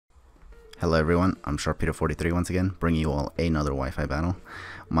Hello everyone, I'm Sharpedo43 once again, bringing you all another Wi-Fi battle.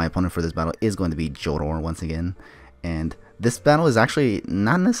 My opponent for this battle is going to be Joedor once again, and this battle is actually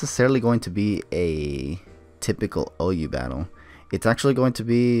not necessarily going to be a typical OU battle. It's actually going to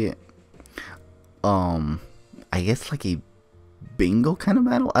be, I guess like a bingo kind of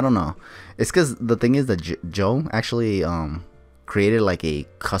battle? I don't know. It's because the thing is that Joe actually created like a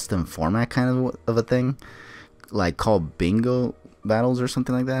custom format kind of a thing, like called bingo battles or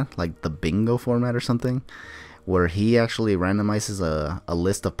something like that, like the bingo format or something, where he actually randomizes a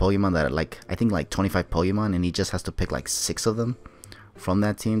list of Pokemon that are like, I think like 25 Pokemon, and he just has to pick like 6 of them from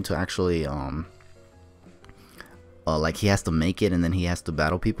that team to actually like he has to make it, and then he has to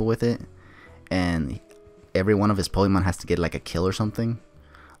battle people with it, and every one of his Pokemon has to get like a kill or something.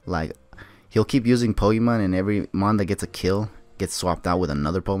 Like he'll keep using Pokemon, and every mon that gets a kill gets swapped out with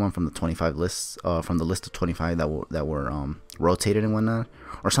another Pokemon from the 25 lists, from the list of 25 that were rotated and whatnot,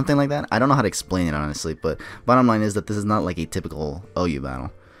 or something like that. I don't know how to explain it honestly, but bottom line is that this is not like a typical OU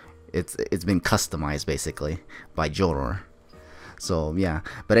battle. It's been customized basically by Joedor. So yeah,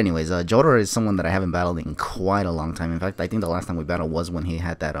 but anyways, Joedor is someone that I haven't battled in quite a long time. In fact, I think the last time we battled was when he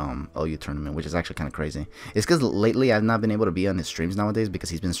had that OU tournament, which is actually kind of crazy. It's because lately I've not been able to be on his streams nowadays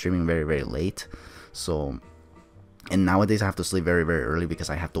because he's been streaming very, very late. So, and nowadays I have to sleep very, very early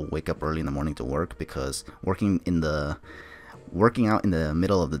because I have to wake up early in the morning to work, because working out in the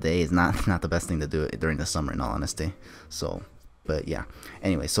middle of the day is not the best thing to do during the summer, in all honesty. So, but yeah.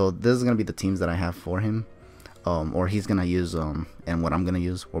 Anyway, so this is gonna be the teams that I have for him. Or he's gonna use and what I'm gonna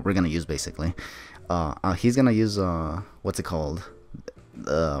use, what we're gonna use basically. He's gonna use what's it called?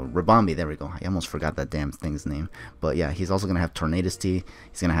 Rabambi. There we go. I almost forgot that damn thing's name. But yeah, he's also gonna have Tornadus-T.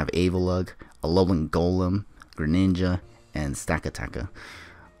 He's gonna have Avalugg, Alolan Golem, Greninja, and Stakataka.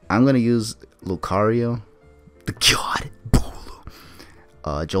 I'm gonna use Lucario, the God,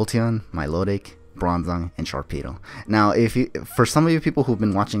 Bulu, Jolteon, Milotic, Bronzong, and Sharpedo. Now, for some of you people who've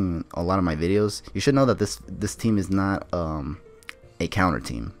been watching a lot of my videos, you should know that this team is not a counter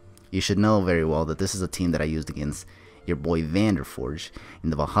team. You should know very well that this is a team that I used against your boy Vanderforge in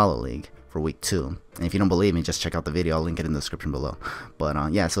the Valhalla League for week 2. And if you don't believe me, just check out the video. I'll link it in the description below.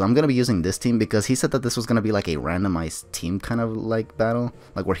 But yeah, so I'm gonna be using this team because he said that this was gonna be like a randomized team kind of like battle,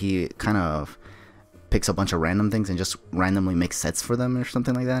 like where he kind of picks a bunch of random things and just randomly makes sets for them or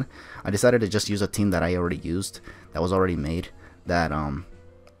something like that. I decided to just use a team that I already used, that was already made, that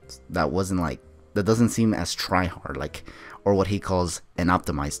wasn't like, that doesn't seem as try hard, like, or what he calls an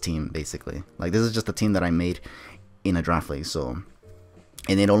optimized team basically. Like this is just a team that I made in a draft league, so,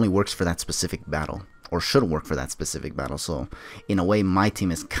 and it only works for that specific battle, or should work for that specific battle. So in a way my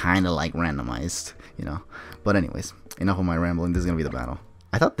team is kind of like randomized, you know. But anyways, enough of my rambling. This is gonna be the battle.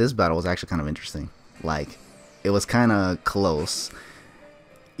 I thought this battle was actually kind of interesting. Like, it was kind of close,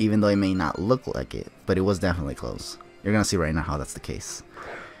 even though it may not look like it, but it was definitely close. You're gonna see right now how that's the case.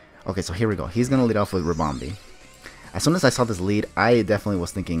 Okay, so here we go. He's gonna lead off with Rabambi. As soon as I saw this lead, I definitely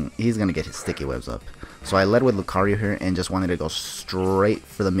was thinking he's gonna get his sticky webs up. So I led with Lucario here and just wanted to go straight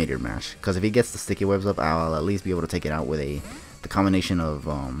for the Meteor Mash, because if he gets the sticky webs up, I'll at least be able to take it out with the combination of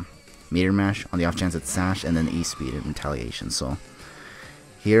Meteor Mash on the off chance it's Sash, and then E-Speed and Retaliation. So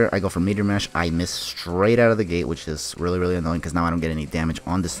here I go for Meteor Mash. I miss straight out of the gate, which is really, really annoying because now I don't get any damage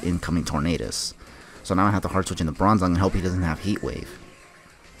on this incoming Tornadus. So now I have to hard switch into Bronzong and hope he doesn't have Heat Wave.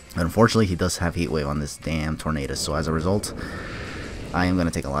 But unfortunately, he does have Heat Wave on this damn Tornadus. So as a result, I am going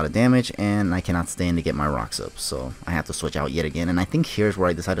to take a lot of damage, and I cannot stand to get my rocks up. So I have to switch out yet again. And I think here's where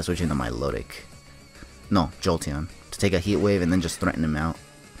I decide to switch into Milotic. No, Jolteon. To take a Heat Wave and then just threaten him out.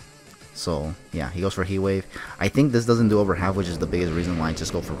 So yeah, he goes for Heat Wave. I think this doesn't do over half, which is the biggest reason why I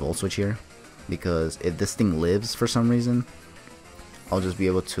just go for Volt Switch here. Because if this thing lives for some reason, I'll just be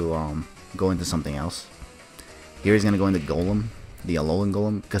able to go into something else. Here he's going to go into Golem, the Alolan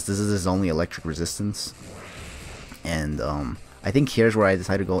Golem, because this is his only electric resistance. And I think here's where I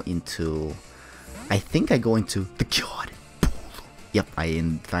decide to go into, I think I go into the God Bulu. Yep, I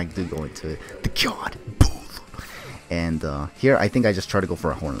in fact do go into the God Bulu. And here I think I just try to go for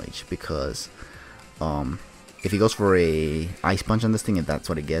a Horn Leech, because if he goes for a Ice Punch on this thing, if that's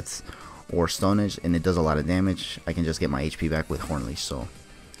what it gets, or Stone Edge, and it does a lot of damage, I can just get my HP back with Horn Leech. So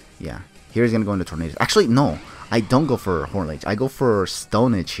yeah, here he's gonna go into Tornado. Actually, no, I don't go for Horn Leech. I go for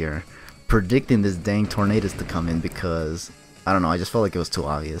Stone Edge here, predicting this dang Tornadus to come in, because I don't know, I just felt like it was too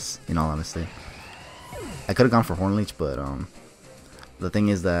obvious, in all honesty. I could have gone for Horn Leech, but the thing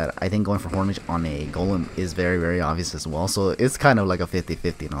is that I think going for Horn Leech on a Golem is very, very obvious as well. So it's kind of like a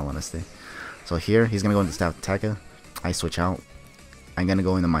 50-50 in all honesty. So here, he's going to go into Stakataka. I switch out. I'm going to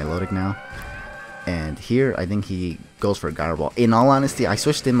go into Milotic now. And here, I think he goes for Gyro Ball. In all honesty, I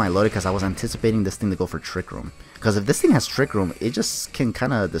switched in my loaded because I was anticipating this thing to go for Trick Room. Because if this thing has Trick Room, it just can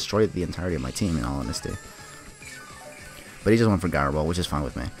kind of destroy the entirety of my team, in all honesty. But he just went for Gyro Ball, which is fine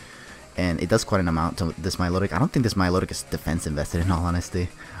with me. And it does quite an amount to this Milotic. I don't think this Milotic is defense invested, in all honesty.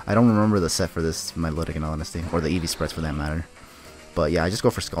 I don't remember the set for this Milotic, in all honesty. Or the EV spreads, for that matter. But yeah, I just go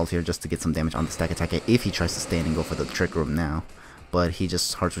for Scald here just to get some damage on the stack attack if he tries to stay in and go for the Trick Room now. But he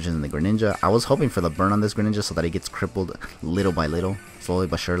just hard switches in the Greninja. I was hoping for the burn on this Greninja so that he gets crippled little by little, slowly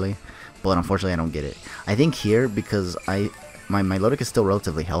but surely. But unfortunately, I don't get it. I think here, because my Milotic is still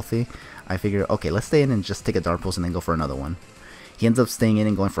relatively healthy, I figure, okay, let's stay in and just take a Dark Pulse and then go for another one. He ends up staying in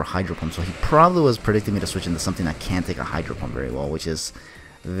and going for a Hydro Pump, so he probably was predicting me to switch into something that can't take a Hydro Pump very well, which is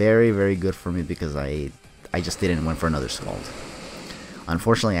very, very good for me because I just didn't went for another Scald.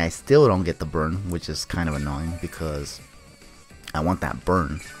 Unfortunately, I still don't get the burn, which is kind of annoying because I want that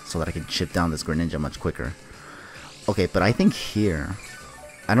burn so that I can chip down this Greninja much quicker. Okay, but I think here,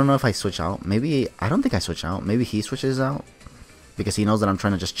 I don't know if I switch out. Maybe, I don't think I switch out. Maybe he switches out because he knows that I'm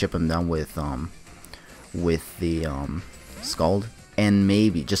trying to just chip him down with the Scald, and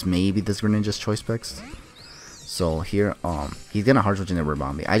maybe, just maybe, this Greninja's Choice Specs. So here, he's gonna hard switch into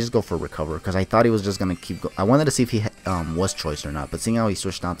Ribombee. I just go for Recover because I thought he was just gonna keep I wanted to see if he was choiced or not, but seeing how he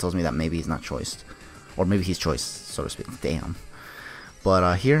switched out tells me that maybe he's not choiced, or maybe he's choiced, so to speak. Damn.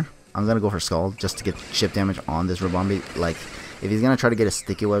 But here, I'm gonna go for Scald just to get chip damage on this Ribombee. Like, if he's gonna try to get his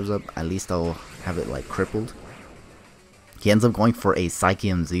Sticky Webs up, at least I'll have it like crippled. He ends up going for a Psyche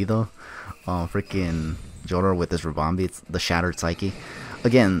MZ though. Freaking Joedor with this Ribombee. It's the Shattered Psyche.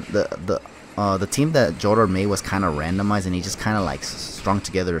 Again, the team that Joedor made was kind of randomized, and he just kind of like strung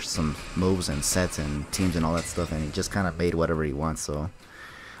together some moves and sets and teams and all that stuff, and he just kind of made whatever he wants. So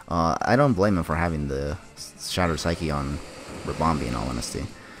I don't blame him for having the Shattered Psyche on Ribombee, in all honesty.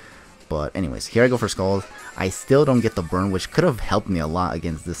 But anyways, here I go for Scald. I still don't get the burn, which could have helped me a lot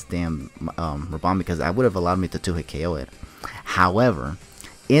against this damn Ribombee, because that would have allowed me to 2-hit KO it. However,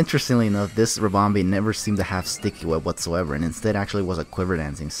 interestingly enough, this Ribombee never seemed to have Sticky Web whatsoever, and instead actually was a Quiver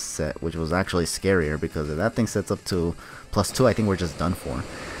Dancing set, which was actually scarier, because if that thing sets up to +2, I think we're just done for.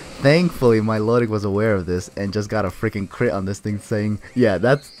 Thankfully, my Milotic was aware of this and just got a freaking crit on this thing, saying, yeah,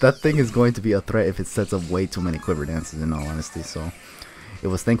 that thing is going to be a threat if it sets up way too many Quiver Dances, in all honesty. So it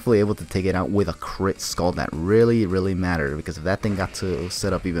was thankfully able to take it out with a crit Scald that really, really mattered, because if that thing got to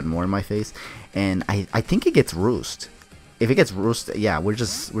set up even more in my face, and I think it gets Roost. If it gets Roost, yeah, we're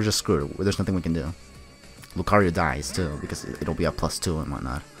just screwed. There's nothing we can do. Lucario dies too, because it'll be a +2 and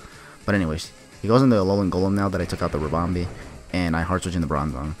whatnot. But anyways, he goes into the Alolan Golem now that I took out the Ribombee, and I hard switch in the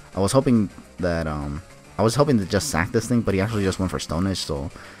Bronzong. I was hoping to just sack this thing, but he actually just went for Stone Edge,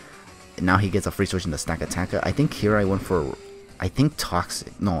 so now he gets a free switch in the Stack Attacker. I think here I went for, I think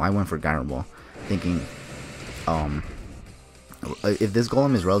Toxic. No, I went for Gyro Ball, thinking, if this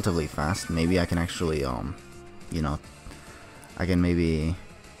Golem is relatively fast, maybe I can actually, you know, I can maybe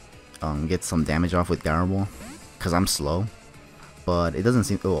get some damage off with Gyro Ball, because I'm slow. But it doesn't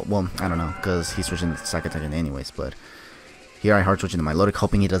seem, well, I don't know, because he's switching to Stack Attacker anyways. But here I hard switch into my Milotic,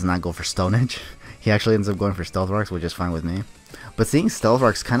 hoping he does not go for Stone Edge. He actually ends up going for Stealth Rocks, which is fine with me. But seeing Stealth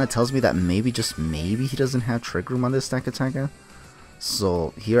Rocks kind of tells me that maybe, just maybe, he doesn't have Trick Room on this Stack Attacker.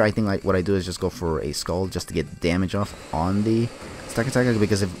 So here I think what I do is just go for a Scald just to get damage off on the Stack Attacker,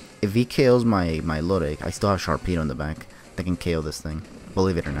 because if he KOs my Milotic, I still have Sharpedo in the back that can KO this thing,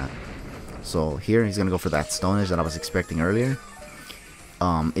 believe it or not. So here he's gonna go for that Stone Edge that I was expecting earlier.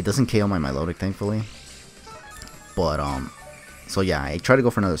 It doesn't KO my Milotic, thankfully. But so yeah, I try to go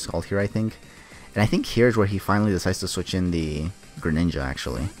for another Scald here, I think. And I think here's where he finally decides to switch in the Greninja,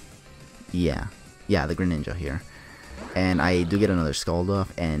 actually. Yeah, the Greninja here. And I do get another Scald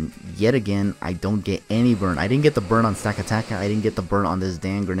off, and yet again, I don't get any burn. I didn't get the burn on Stack Attacker, I didn't get the burn on this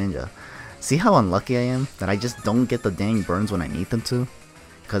dang Greninja. See how unlucky I am that I just don't get the dang burns when I need them to?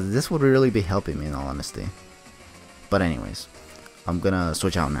 Because this would really be helping me, in all honesty. But anyways, I'm gonna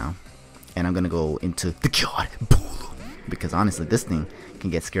switch out now, and I'm gonna go into the God Bulu, because honestly, this thing can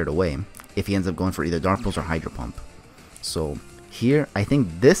get scared away if he ends up going for either Dark Pulse or Hydro Pump. So here, I think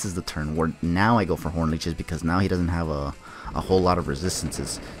this is the turn where now I go for Horn Leeches, because now he doesn't have a whole lot of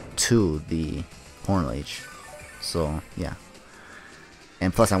resistances to the Horn Leech. So yeah.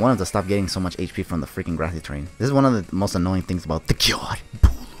 And plus, I want him to stop getting so much HP from the freaking grassy terrain. This is one of the most annoying things about the God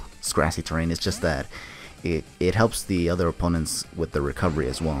Bulu's grassy terrain. It's just that it helps the other opponents with the recovery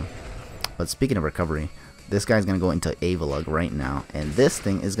as well. But speaking of recovery, this guy's going to go into Avalugg right now. And this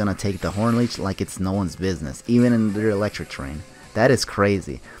thing is going to take the Horn Leech like it's no one's business, even in their electric terrain. That is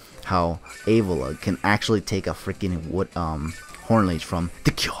crazy how Avalugg can actually take a freaking Horn Leech from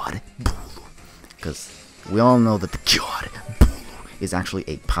the God Bulu. because we all know that the god is actually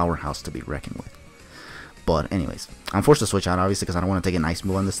a powerhouse to be reckoned with. But anyways, I'm forced to switch out obviously because I don't want to take a nice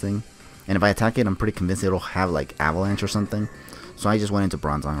move on this thing. And if I attack it, I'm pretty convinced it'll have like Avalanche or something. So I just went into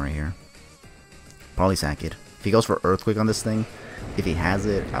Bronzong right here. Probably sack it. If he goes for Earthquake on this thing, if he has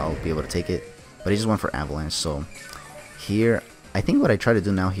it, I'll be able to take it. But he just went for Avalanche. So here, I think what I try to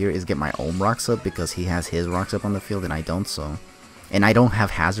do now here is get my own rocks up because he has his rocks up on the field and I don't. So, and I don't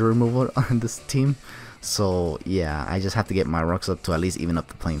have hazard removal on this team. So yeah, I just have to get my rocks up to at least even up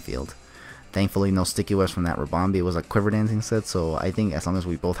the playing field. Thankfully, no sticky webs from that Rabombi. It was a Quiver Dancing set, so I think as long as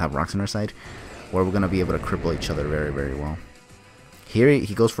we both have rocks on our side, we're going to be able to cripple each other very, very well. Here,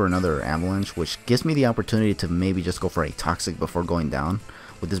 he goes for another Avalanche, which gives me the opportunity to maybe just go for a Toxic before going down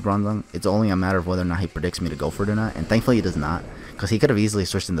with this Bronzong. It's only a matter of whether or not he predicts me to go for it or not, and thankfully he does not, because he could have easily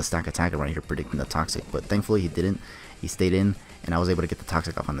switched in the Stack Attacker right here predicting the Toxic, but thankfully he didn't. He stayed in, and I was able to get the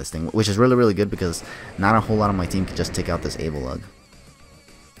Toxic off on this thing, which is really, really good because not a whole lot of my team could just take out this Avalugg.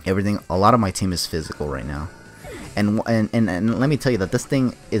 A lot of my team is physical right now, and let me tell you that this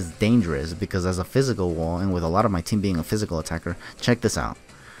thing is dangerous because as a physical wall, and with a lot of my team being a physical attacker, check this out.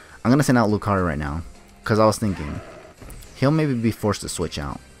 I'm gonna send out Lucario right now because I was thinking he'll maybe be forced to switch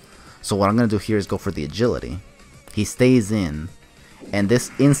out. So what I'm gonna do here is go for the agility. He stays in, and this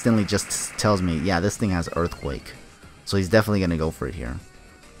instantly just tells me, yeah, this thing has Earthquake, so he's definitely gonna go for it here.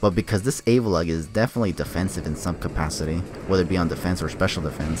 But because this Avalugg is definitely defensive in some capacity, whether it be on defense or special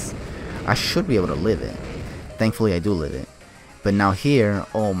defense, I should be able to live it. Thankfully I do live it. But now here,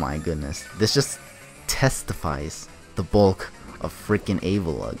 oh my goodness, this just testifies the bulk of freaking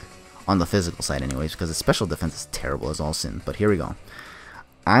Avalugg. On the physical side anyways, because the special defense is terrible as all sin. But here we go.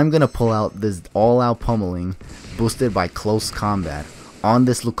 I'm going to pull out this all-out pummeling boosted by close combat on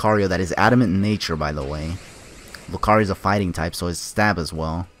this Lucario that is adamant in nature, by the way. Lucario is a fighting type, so it's stab as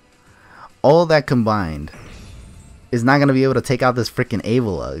well. All that combined is not going to be able to take out this freaking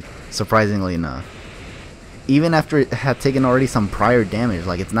Avalugg, surprisingly enough. Even after it had taken already some prior damage,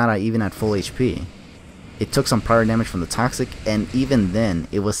 like it's not even at full HP. It took some prior damage from the Toxic, and even then,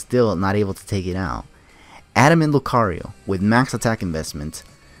 it was still not able to take it out. Adamant Lucario, with max attack investment,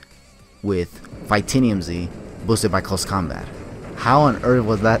 with Vitinium Z, boosted by close combat. How on earth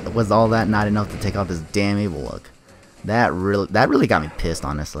was all that not enough to take out this damn Avalugg? That really got me pissed,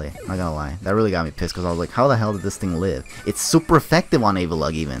 honestly. Not gonna lie. That really got me pissed because I was like, how the hell did this thing live? It's super effective on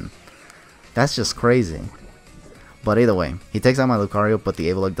Avalugg even. That's just crazy. But either way, he takes out my Lucario, but the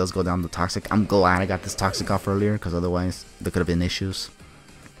Avalugg does go down to Toxic. I'm glad I got this Toxic off earlier because otherwise there could have been issues.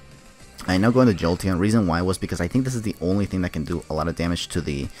 I now go into Jolteon. Reason why was because I think this is the only thing that can do a lot of damage to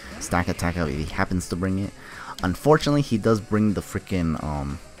the Stack Attacker if he happens to bring it. Unfortunately, he does bring the freaking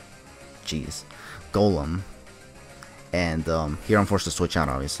Golem. And here I'm forced to switch out,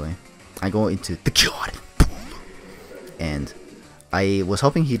 obviously. I go into the God. And I was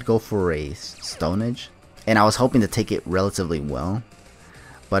hoping he'd go for a Stone Edge. And I was hoping to take it relatively well.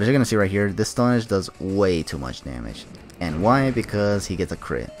 But as you're going to see right here, this Stone Edge does way too much damage. And why? Because he gets a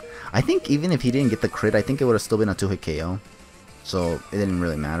crit. I think even if he didn't get the crit, I think it would have still been a 2-hit KO. So it didn't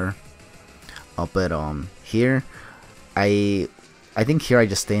really matter. But here, I think here I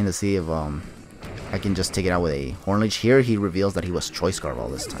just stay in to see if I can just take it out with a Hornleech. Here he reveals that he was Choice Scarf all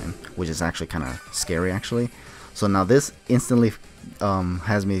this time, which is actually kind of scary actually. So now this instantly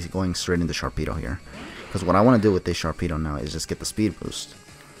has me going straight into Sharpedo here. Because what I want to do with this Sharpedo now is just get the speed boost.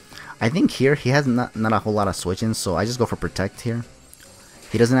 I think here he has not a whole lot of switch-ins, so I just go for Protect here.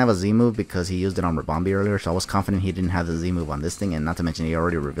 He doesn't have a Z move because he used it on Rabombi earlier, so I was confident he didn't have the Z move on this thing, and not to mention he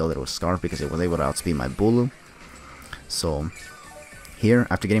already revealed it was Scarf because it was able to outspeed my Bulu. So here,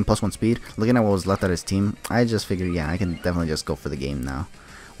 after getting +1 speed, looking at what was left at his team, I just figured, yeah, I can definitely just go for the game now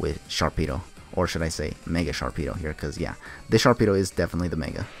with Sharpedo. Or should I say Mega Sharpedo here, because yeah, this Sharpedo is definitely the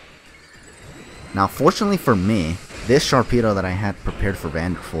Mega. Now fortunately for me, this Sharpedo that I had prepared for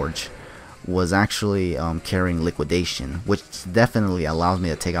Vanderforge was actually carrying Liquidation, which definitely allows me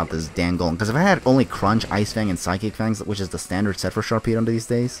to take out this damn Golem. Because if I had only Crunch, Ice Fang, and Psychic Fangs, which is the standard set for Sharpedo these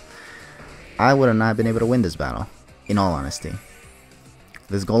days, I would have not been able to win this battle, in all honesty.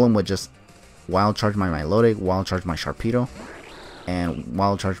 This Golem would just Wild Charge my Milotic, Wild Charge my Sharpedo, and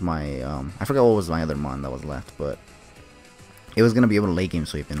Wild Charge my, I forgot what was my other Mon that was left, but it was going to be able to late game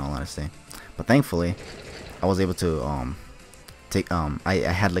sweep, in all honesty. But thankfully, I was able to I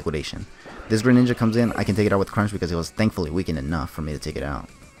had Liquidation. This Greninja comes in, I can take it out with Crunch because it was thankfully weakened enough for me to take it out.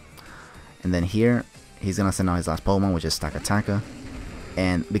 And then here, he's going to send out his last Pokemon, which is Stack Attacker.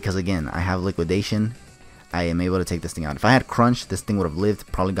 And because again, I have Liquidation, I am able to take this thing out. If I had Crunch, this thing would have lived,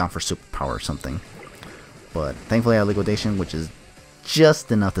 probably gone for Superpower or something. But thankfully I have Liquidation, which is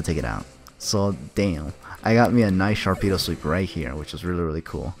just enough to take it out. So damn, I got me a nice Sharpedo sweep right here, which is really, really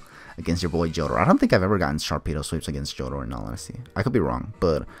cool. Against your boy Joedor. I don't think I've ever gotten Sharpedo sweeps against Joedor, in all honesty. I could be wrong,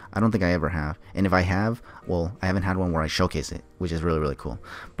 but I don't think I ever have. And if I have, well, I haven't had one where I showcase it, which is really, really cool.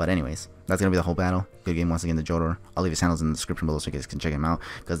 But anyways, that's going to be the whole battle. Good game once again to Joedor. I'll leave his handles in the description below so you guys can check him out,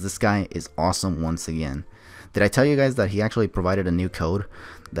 because this guy is awesome once again. Did I tell you guys that he actually provided a new code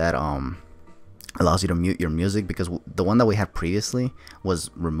that allows you to mute your music? Because the one that we had previously was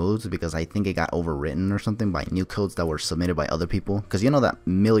removed because I think it got overwritten or something by new codes that were submitted by other people, because you know that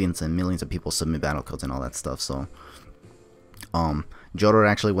millions and millions of people submit battle codes and all that stuff. So Joedor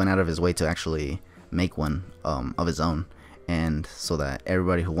actually went out of his way to actually make one of his own, and so that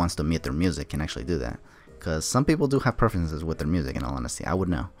everybody who wants to mute their music can actually do that, because some people do have preferences with their music, in all honesty. I would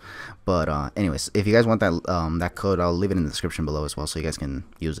know. But anyways, if you guys want that that code, I'll leave it in the description below as well, so you guys can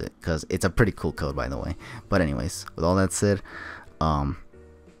use it, because it's a pretty cool code, by the way. But anyways, with all that said,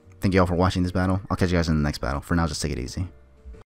 thank you all for watching this battle. I'll catch you guys in the next battle. For now, just take it easy.